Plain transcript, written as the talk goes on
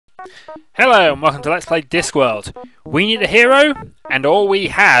Hello and welcome to Let's Play Discworld. We need a hero, and all we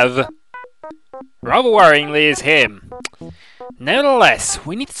have, rather worryingly, is him. Nevertheless,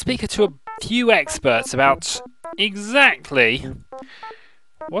 we need to speak to a few experts about exactly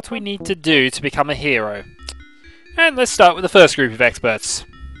what we need to do to become a hero. And let's start with the first group of experts.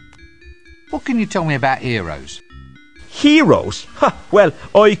 What can you tell me about heroes? Heroes? Ha! Well,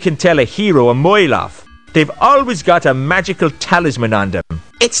 I can tell a hero a mile off. They've always got a magical talisman on them.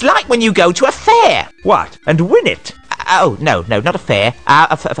 It's like when you go to a fair. What? And win it? Oh, no, not a fair.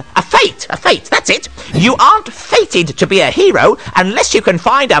 A fate, that's it. You aren't fated to be a hero unless you can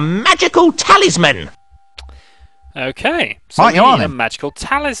find a magical talisman. Okay, so Right, we you are need a then. magical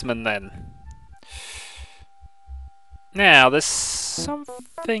talisman then. Now, there's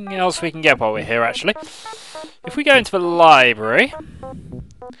something else we can get while we're here, actually. If we go into the library,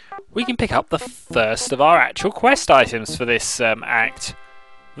 we can pick up the first of our actual quest items for this act,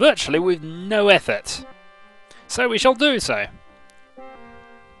 virtually with no effort. So we shall do so.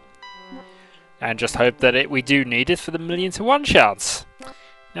 And just hope that we do need it for the 1,000,000 to 1 chance.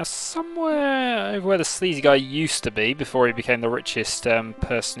 Now, somewhere over where the sleazy guy used to be before he became the richest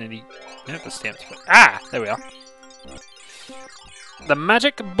person in the... No, that's the empty place. Ah! There we are. The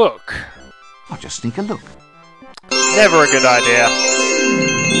magic book. I'll just sneak a look. Never a good idea.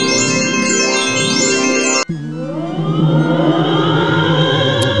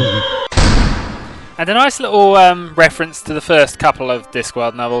 And a nice little reference to the first couple of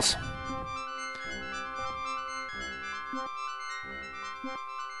Discworld novels.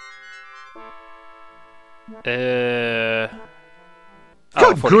 Good I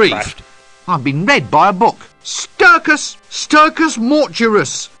thought it grief! crashed. I've been read by a book. Sturcus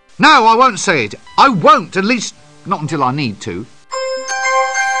Mortuus. No, I won't say it. I won't, at least not until I need to.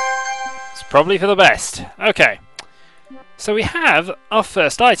 It's probably for the best. Okay. So we have our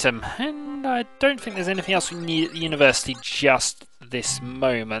first item, and I don't think there's anything else we need at the university just this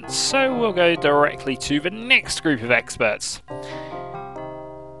moment, so we'll go directly to the next group of experts.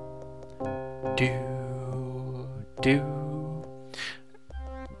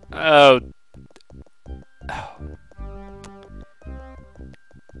 Oh.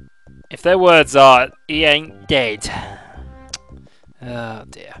 If their words are, he ain't dead. Oh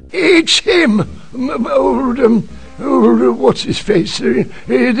dear. It's him! What's his face?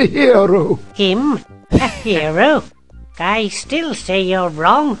 The hero. Him? A hero? I still say you're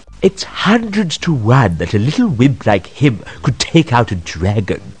wrong. It's hundreds to 1 that a little wimp like him could take out a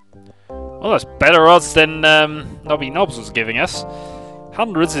dragon. Well, that's better odds than Nobby Knobs was giving us.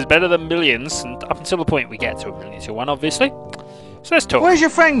 Hundreds is better than millions, and up until the point we get to 1,000,000 to 1, obviously. So let's talk. Where's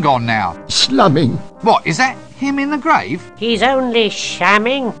your friend gone now? Slumming. What, is that him in the grave? He's only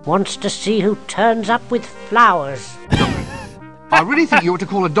shamming. Wants to see who turns up with flowers. I really think you ought to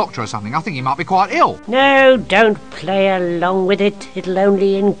call a doctor or something. I think he might be quite ill. No, don't play along with it. It'll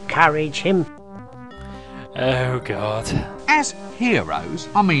only encourage him. Oh god. As heroes,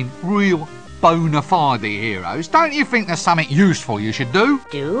 I mean real bona fide heroes, don't you think there's something useful you should do?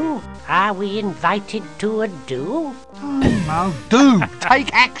 Do? Are we invited to a duel? No, do.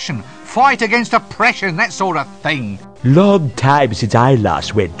 Take action. Fight against oppression, that sort of thing. Long time since I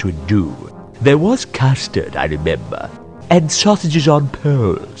last went to a duel. There was custard, I remember, and sausages on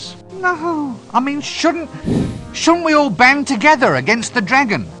poles. No, I mean, shouldn't we all band together against the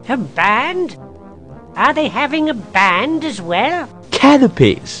dragon? A band? Are they having a band as well?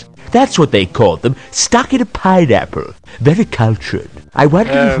 Canopies. That's what they call them, stuck in a pineapple. Very cultured. I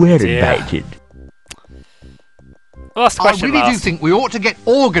wonder if we're invited. Well, that's the I question really do last. think we ought to get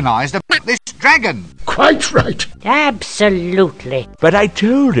organised about this dragon. Quite right. Absolutely. But I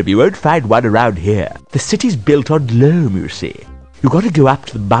told him you won't find one around here. The city's built on loam, you see. You got to go up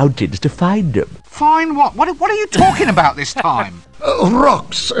to the mountains to find them. Fine what? What are you talking about this time?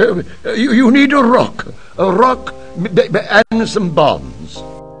 Rocks. You need a rock. A rock and some bonds.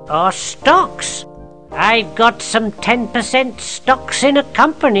 Or stocks. I've got some 10% stocks in a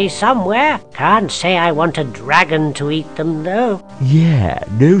company somewhere. Can't say I want a dragon to eat them, though. Yeah,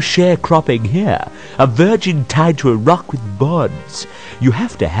 no sharecropping here. A virgin tied to a rock with bonds. You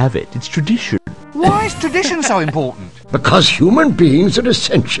have to have it. It's tradition. Why is tradition so important? Because human beings are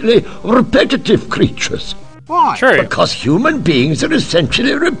essentially repetitive creatures. Why? True. Because human beings are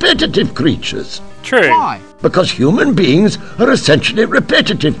essentially repetitive creatures. True. Why? Because human beings are essentially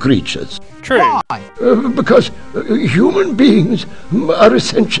repetitive creatures. True. Why? Because human beings are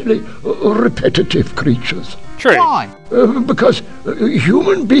essentially repetitive creatures. True. Why? Because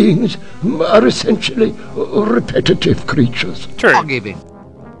human beings are essentially repetitive creatures. True. I'll give in.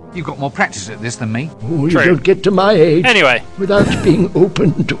 You've got more practice at this than me. Oh, you True. don't get to my age Anyway, without being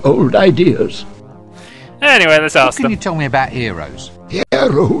open to old ideas. let's What ask can them. you tell me about heroes?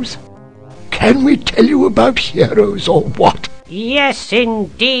 Heroes? Can we tell you about heroes or what? Yes,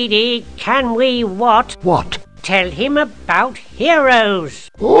 indeedy. Can we what? What? Tell him about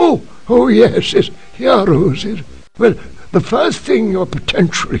heroes. Oh, yes, heroes. Well, the first thing your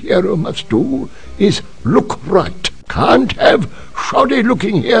potential hero must do is look right. Can't have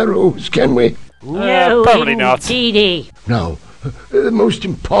shoddy-looking heroes, can we? No, probably not. indeedy. Now, the most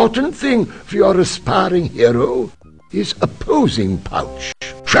important thing for your aspiring hero is a posing pouch.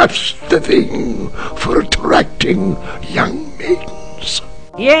 Just the thing for attracting young maidens.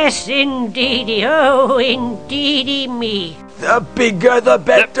 Yes, indeedy. Oh, indeedy me. The bigger the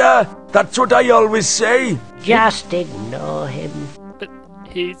better. That's what I always say. Just ignore him. But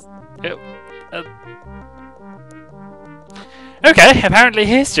he's... Okay, apparently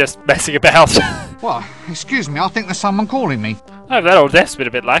he's just messing about. Well, excuse me, I think there's someone calling me. Oh, that old desk's been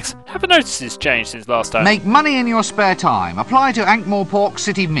a bit lax. Have I noticed it's changed since last time? Make money in your spare time. Apply to Ankh-Morpork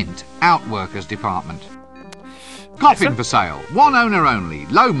City Mint, Outworkers Department. Coffin for sale. One owner only.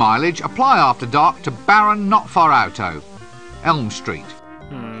 Low mileage. Apply after dark to Baron Not Far Auto, Elm Street.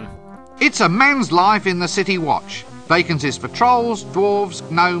 It's a man's life in the City Watch. Vacancies for trolls, dwarves,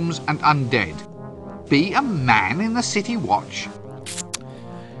 gnomes and undead. Be a man in the City Watch.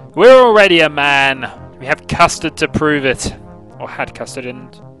 We're already a man. We have custard to prove it. Or had custard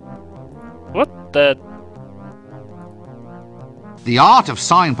and... What the... The art of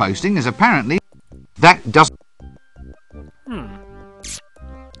signposting is apparently... That doesn't...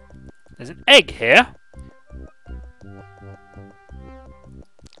 There's an egg here.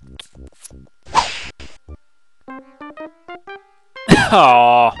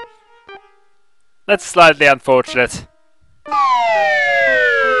 Aww. That's slightly unfortunate.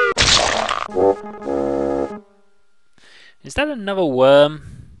 Is that another worm?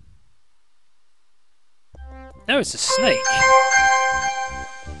 No, it's a snake.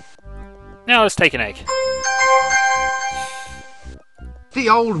 Now let's take an egg. The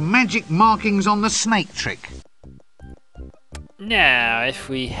old magic markings on the snake trick. Now, if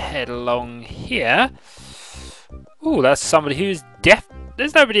we head along here... Ooh, that's somebody who's deaf.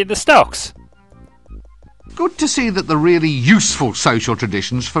 There's nobody in the stocks. Good to see that the really useful social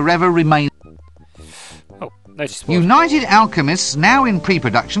traditions forever remain. Oh, notice what? United Alchemists now in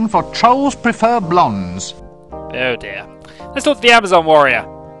pre-production for Trolls Prefer Blondes. Oh dear. Let's talk to the Amazon warrior.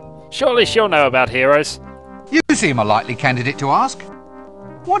 Surely she'll know about heroes. You seem a likely candidate to ask.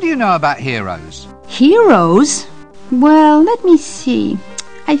 What do you know about heroes? Heroes? Well, let me see.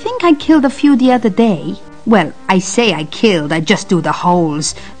 I think I killed a few the other day. Well, I say I killed, I just do the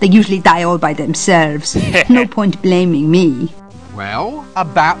holes. They usually die all by themselves. No point blaming me. Well,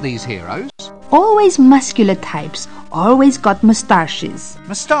 about these heroes. Always muscular types, always got moustaches.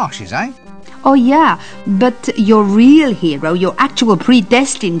 Moustaches, eh? Oh yeah, but your real hero, your actual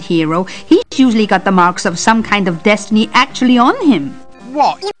predestined hero, he's usually got the marks of some kind of destiny actually on him.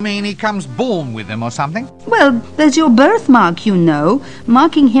 What? You mean he comes born with them or something? Well, there's your birthmark, you know,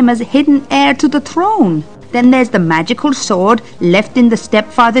 marking him as hidden heir to the throne. Then there's the magical sword left in the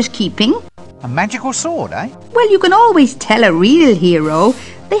stepfather's keeping. A magical sword, eh? Well, you can always tell a real hero.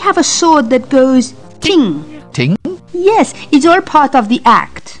 They have a sword that goes ting. Ting? Yes, it's all part of the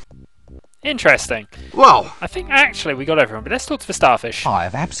act. Interesting. Well, I think actually we got everyone, but let's talk to the starfish. I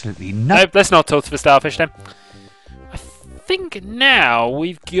have absolutely no... Nope, let's not talk to the starfish then. I think now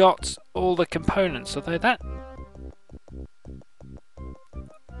we've got all the components, although that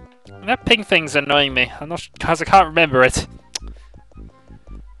ping thing's annoying me. I'm not because I can't remember it.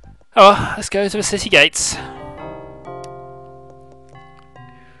 Oh, well, let's go to the city gates.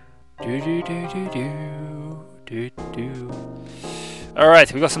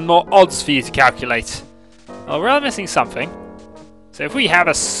 Alright, we've got some more odds for you to calculate. Oh, we're missing something. So if we have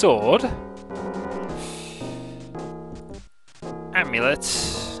a sword, amulet,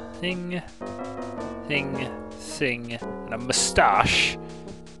 thing, and a moustache,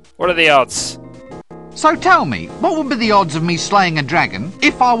 what are the odds? So tell me, what would be the odds of me slaying a dragon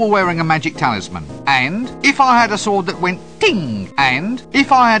if I were wearing a magic talisman? And if I had a sword that went ting? And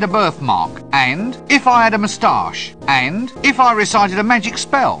if I had a birthmark? And if I had a moustache? And if I recited a magic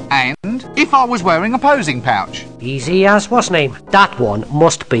spell? And if I was wearing a posing pouch? Easy as what's name? That one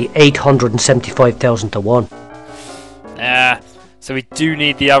must be 875,000 to 1. So we do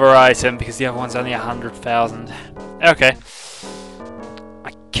need the other item because the other one's only 100,000. Okay.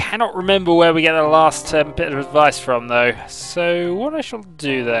 I cannot remember where we get the last bit of advice from though. So what I shall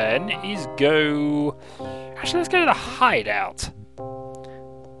do then is go... Actually, let's go to the hideout.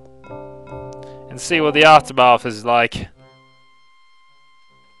 see what the aftermath is like.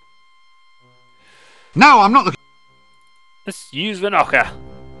 No, I'm not looking. Let's use the knocker.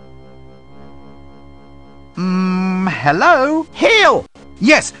 Hello? Hail!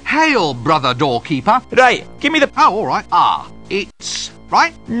 Yes, hail, brother doorkeeper. Right, give me the... Oh, all right. Ah, it's...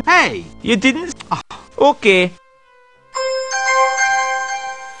 Right? Hey! You didn't? Okay.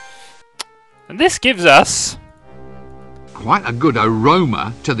 And this gives us... Quite a good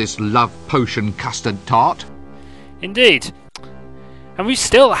aroma to this love potion custard tart. Indeed. And we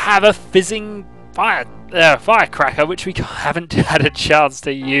still have a fizzing firecracker, which we haven't had a chance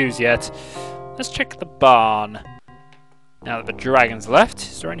to use yet. Let's check the barn. Now that the dragon's left,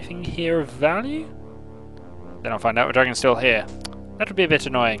 is there anything here of value? Then I'll find out the dragon's still here. That would be a bit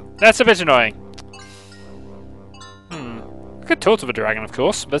annoying. That's a bit annoying. I could talk to the dragon, of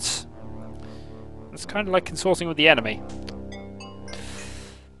course, but it's kind of like consorting with the enemy.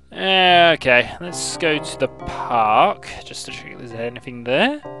 Okay, let's go to the park, just to check if there's anything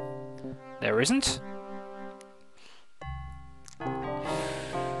there. There isn't.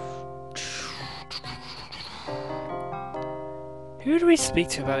 Who do we speak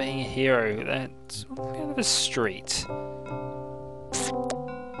to about being a hero? That's on the end of the street.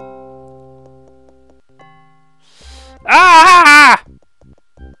 Ah!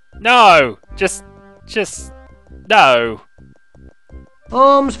 No! Just no.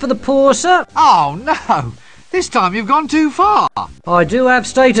 Arms for the poor, sir. Oh, no! This time you've gone too far. I do have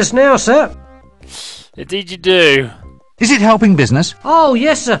status now, sir. Indeed you do. Is it helping business? Oh,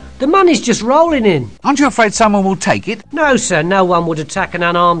 yes, sir. The money's just rolling in. Aren't you afraid someone will take it? No, sir. No one would attack an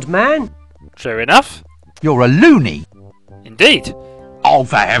unarmed man. True enough. You're a loony. Indeed. Oh,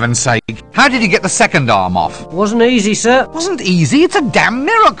 for heaven's sake. How did you get the second arm off? Wasn't easy, sir. Wasn't easy, it's a damn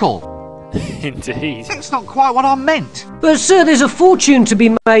miracle. Indeed. It's not quite what I meant. But, sir, there's a fortune to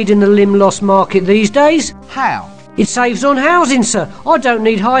be made in the limb loss market these days. How? It saves on housing, sir. I don't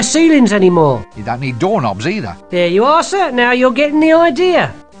need high ceilings anymore. You don't need doorknobs either. There you are, sir. Now you're getting the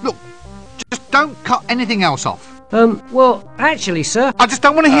idea. Look, just don't cut anything else off. Well, actually, sir... I just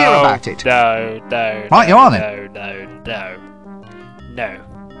don't want to hear about it. No. Right, you are then. No.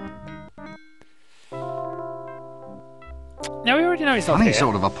 Now we already know he's not Funny here.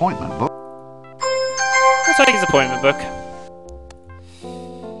 sort of appointment book. I'll take his appointment book.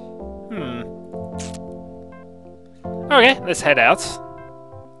 Okay, let's head out.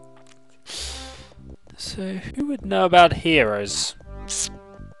 So, who would know about heroes?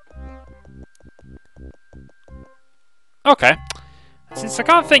 Okay. Since I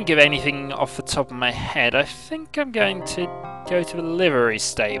can't think of anything off the top of my head, I think I'm going to go to the livery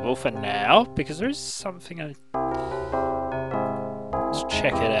stable for now, because there is something I... Let's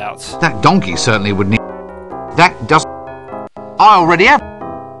check it out. That donkey certainly would need... That doesn't... I already have...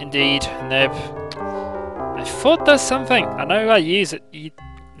 Indeed, Neb. I thought there's something. I know I use it.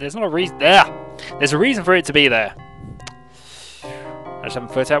 There's not a reason... There's a reason for it to be there. I just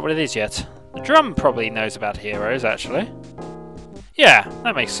haven't worked out what it is yet. The drum probably knows about heroes, actually. Yeah,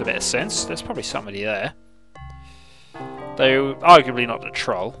 that makes a bit of sense. There's probably somebody there. Though, arguably not the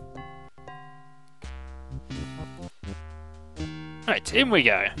troll. Right, in we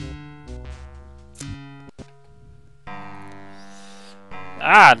go.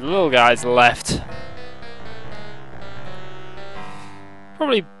 Ah, the little guy's left.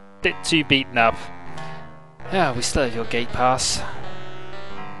 Probably a bit too beaten up. Ah, we still have your gate pass.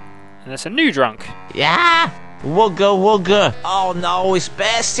 And there's a new drunk. Yeah? Wugger. Oh no, it's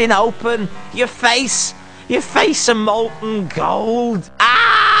bursting open. Your face a molten gold.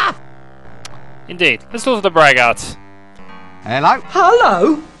 Ah! Indeed. Let's talk to the braggart. Hello?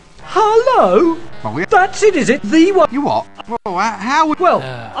 Hello? Oh, yeah. That's it, is it? The one... You what? Well, how would... Well,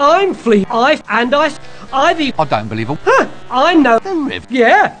 I'm Flea. I've even... I don't believe a... Huh, I know... The riv.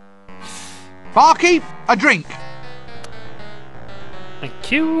 Yeah. Barkeep, a drink.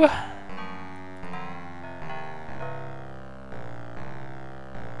 Thank you.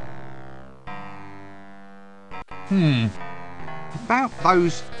 About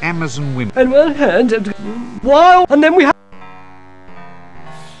those Amazon women. And one hand... While... And then we have...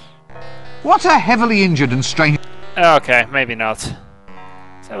 What a heavily injured and strange... Okay, maybe not.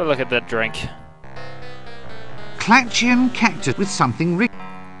 Let's have a look at that drink. Clatchian cactus with something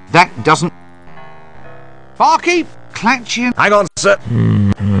that doesn't... Barkeep, Clatchian... Hang on, sir.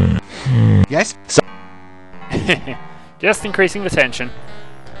 Yes? Just increasing the tension.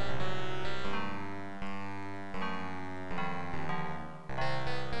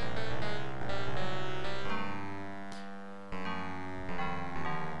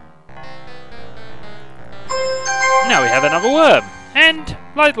 Now we have another worm. And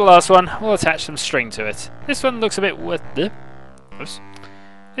like the last one, we'll attach some string to it. This one looks a bit worse.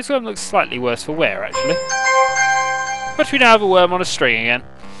 This one looks slightly worse for wear, actually. But we now have a worm on a string again.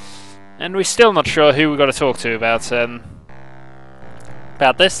 And we're still not sure who we've got to talk to about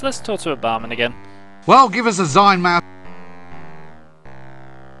this. Let's talk to a barman again. Well, give us a Zynmouth.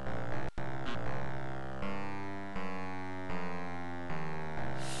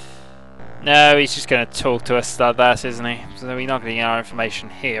 No, he's just going to talk to us like that, isn't he? So we're not getting our information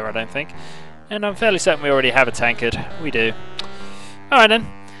here, I don't think. And I'm fairly certain we already have a tankard. We do. Alright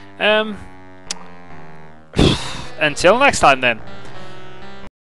then. Until next time then.